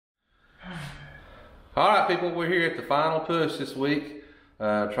Alright people, we're here at the final push this week,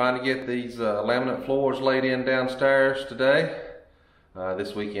 trying to get these laminate floors laid in downstairs today.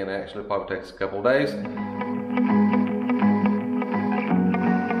 This weekend actually probably takes a couple of days.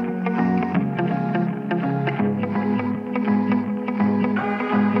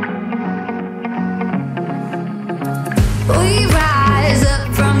 We rise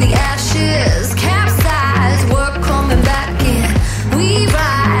up from the ashes, capsize, work coming back in. We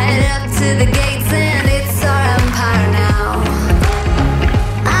ride up to the gates and it's our empire now.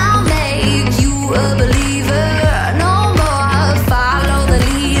 I'll make you a believer, no more follow the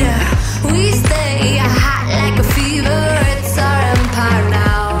leader. We stay hot like a fever, it's our empire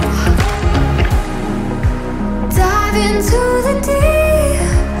now. Dive into the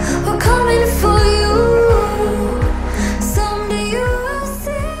deep, we're coming for you.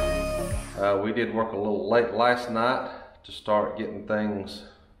 We did work a little late last night to start getting things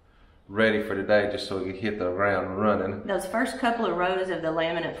ready for today, just so we could hit the ground running. Those first couple of rows of the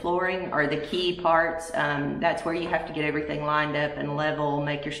laminate flooring are the key parts. That's where you have to get everything lined up and level,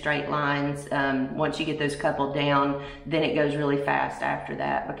 make your straight lines. Once you get those couple down, then it goes really fast after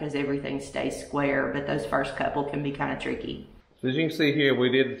that because everything stays square, but those first couple can be kind of tricky. So as you can see here, we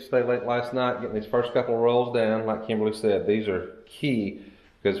did stay late last night getting these first couple of rolls down. Like Kimberly said, these are key.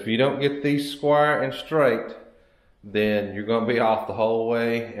 Because if you don't get these square and straight, then you're going to be off the whole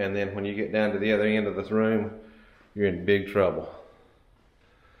way, and then when you get down to the other end of this room, you're in big trouble.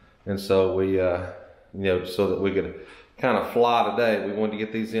 And so we, so that we could kind of fly today, we wanted to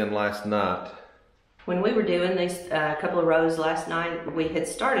get these in last night. When we were doing these couple of rows last night, we had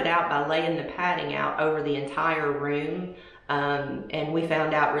started out by laying the padding out over the entire room. And we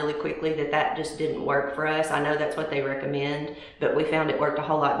found out really quickly that that just didn't work for us. I know that's what they recommend, but we found it worked a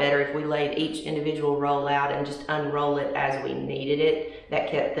whole lot better if we laid each individual roll out and just unroll it as we needed it. That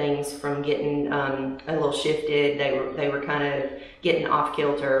kept things from getting a little shifted. They were kind of getting off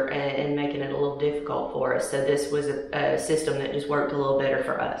kilter and making it a little difficult for us. So this was a system that just worked a little better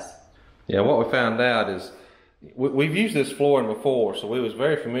for us. Yeah, what we found out is we've used this flooring before, so we was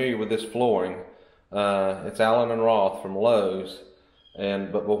very familiar with this flooring. It's Allen and Roth from Lowe's,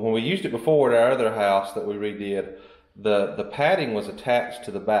 but when we used it before at our other house that we redid, the padding was attached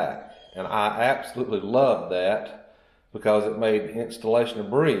to the back, and I absolutely loved that because it made installation a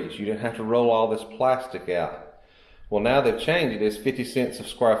breeze. You didn't have to roll all this plastic out. Well, now they've changed it. It's 50 cents a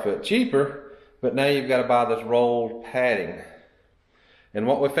square foot cheaper, but now you've got to buy this rolled padding. And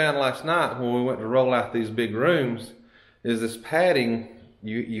what we found last night when we went to roll out these big rooms is this padding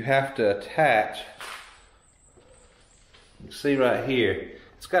you have to attach. You see right here,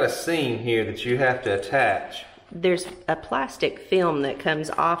 it's got a seam here that you have to attach. There's a plastic film that comes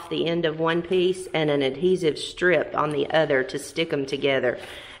off the end of one piece and an adhesive strip on the other to stick them together.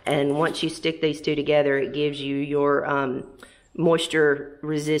 And once you stick these two together, it gives you your moisture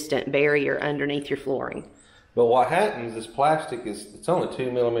resistant barrier underneath your flooring. But what happens, this plastic it's only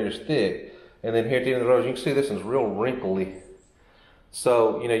 2 millimeters thick, and then here at the end of the rows, you can see this one's real wrinkly.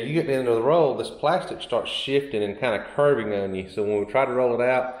 So, you get into the roll, this plastic starts shifting and kind of curving on you. So when we try to roll it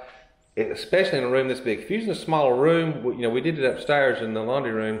out, especially in a room this big, if you're using a smaller room, we did it upstairs in the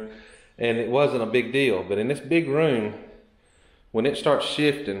laundry room, and it wasn't a big deal. But in this big room, when it starts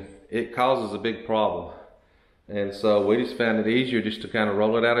shifting, it causes a big problem. And so we just found it easier just to kind of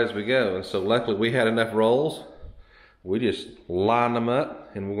roll it out as we go. And so luckily we had enough rolls. We just lined them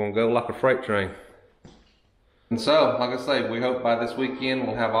up, and we're going to go like a freight train. And so, like I say, we hope by this weekend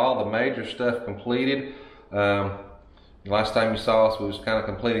we'll have all the major stuff completed. Last time you saw us, we was kind of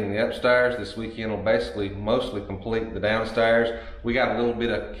completing the upstairs. This weekend will basically mostly complete the downstairs. We got a little bit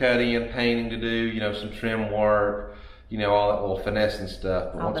of cutting, painting to do, some trim work, all that little finessing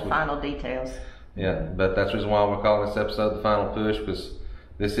stuff. All the final details. Yeah, but that's the reason why we're calling this episode The Final Push, because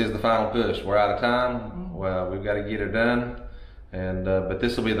this is the final push. We're out of time. Well, we've got to get her done. And but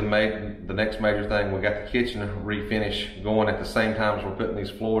this will be the next major thing. We got the kitchen refinish going at the same time as we're putting these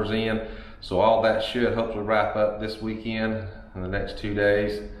floors in. So all that should hopefully wrap up this weekend in the next 2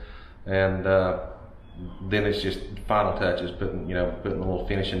 days. And then it's just final touches, putting the little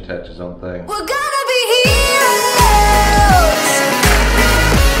finishing touches on things. We're gonna be heroes.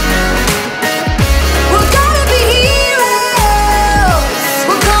 We're gonna be heroes.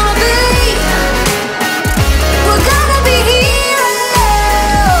 We're gonna be heroes.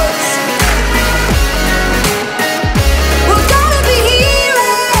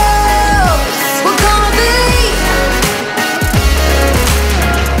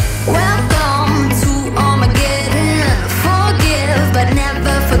 Welcome to Armageddon. Forgive but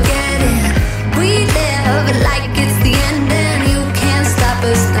never forgetting. We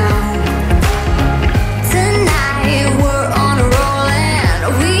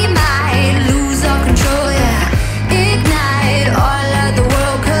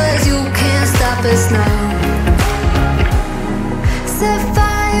set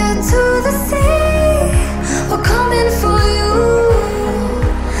fire to the sea. We're coming for you.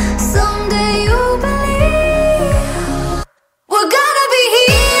 Someday you'll believe we're gonna be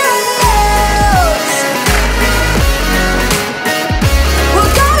heroes.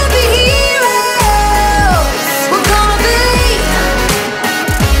 We're gonna be heroes. We're gonna be heroes.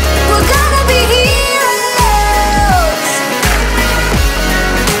 We're gonna be heroes.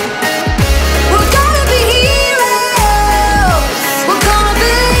 We're gonna be.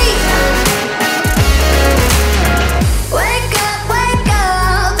 Wake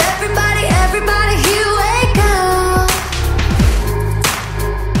up, everybody, everybody here, wake up.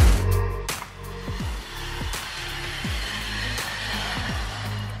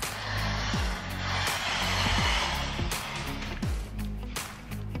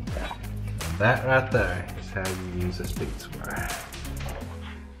 That right there is how you use a speed square.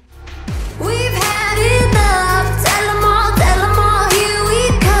 We've had enough. Tell 'em all, here we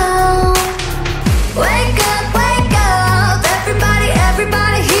come. Wake up, everybody,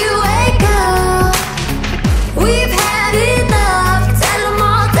 everybody here, wake up. We've had enough. Tell 'em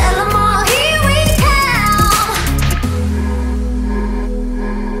all, here we come.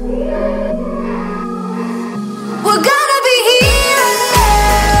 We're gonna be heroes.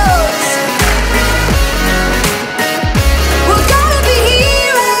 We're gonna be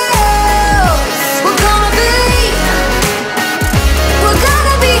heroes. We're gonna be. We're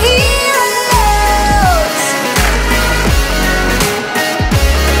gonna be heroes.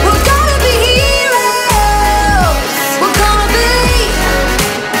 We're gonna be heroes. We're gonna be.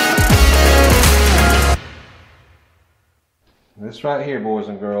 This right here, boys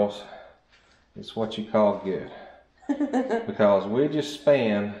and girls, is what you call good. Because we just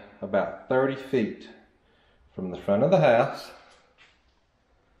span about 30 feet from the front of the house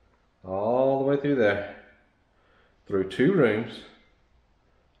all the way through there, through 2 rooms.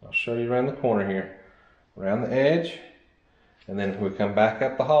 I'll show you around the corner here, around the edge, and then we come back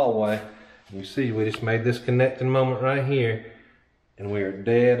up the hallway. You see we just made this connecting moment right here, and we are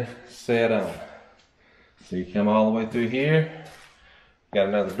dead set on. So you come all the way through here, got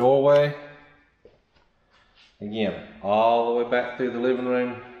another doorway. Again, all the way back through the living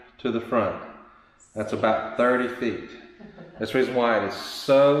room to the front. That's about 30 feet. That's the reason why it is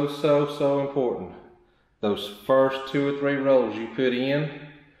so important. Those first 2 or 3 rolls you put in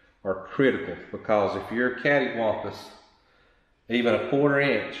are critical, because if you're cattywampus, even a 1/4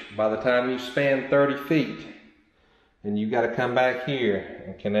 inch, by the time you span 30 feet, and you got to come back here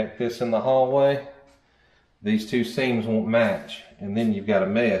and connect this in the hallway, these 2 seams won't match, and then you've got a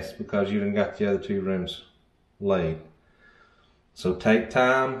mess because you done got the other 2 rooms laid. So take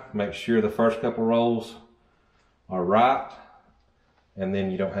time, make sure the first couple rolls are right, and then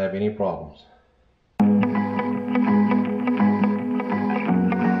you don't have any problems.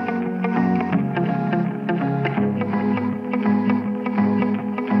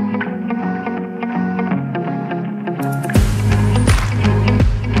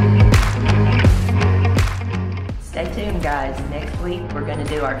 Stay tuned, guys. Next week we're going to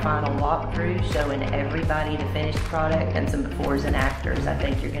do our final walkthrough showing everybody the finished product and some befores and afters. I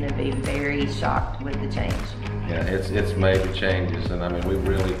think you're going to be very shocked with the change. Yeah, it's major changes, and I mean we've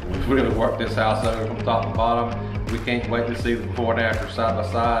really worked this house over from top to bottom. We can't wait to see the before and after side by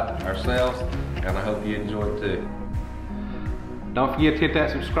side ourselves, and I hope you enjoy it too. Don't forget to hit that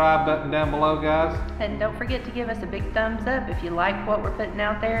subscribe button down below, guys. And don't forget to give us a big thumbs up if you like what we're putting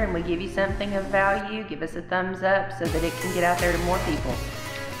out there and we give you something of value. Give us a thumbs up so that it can get out there to more people.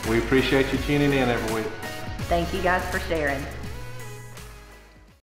 We appreciate you tuning in every week. Thank you guys for sharing.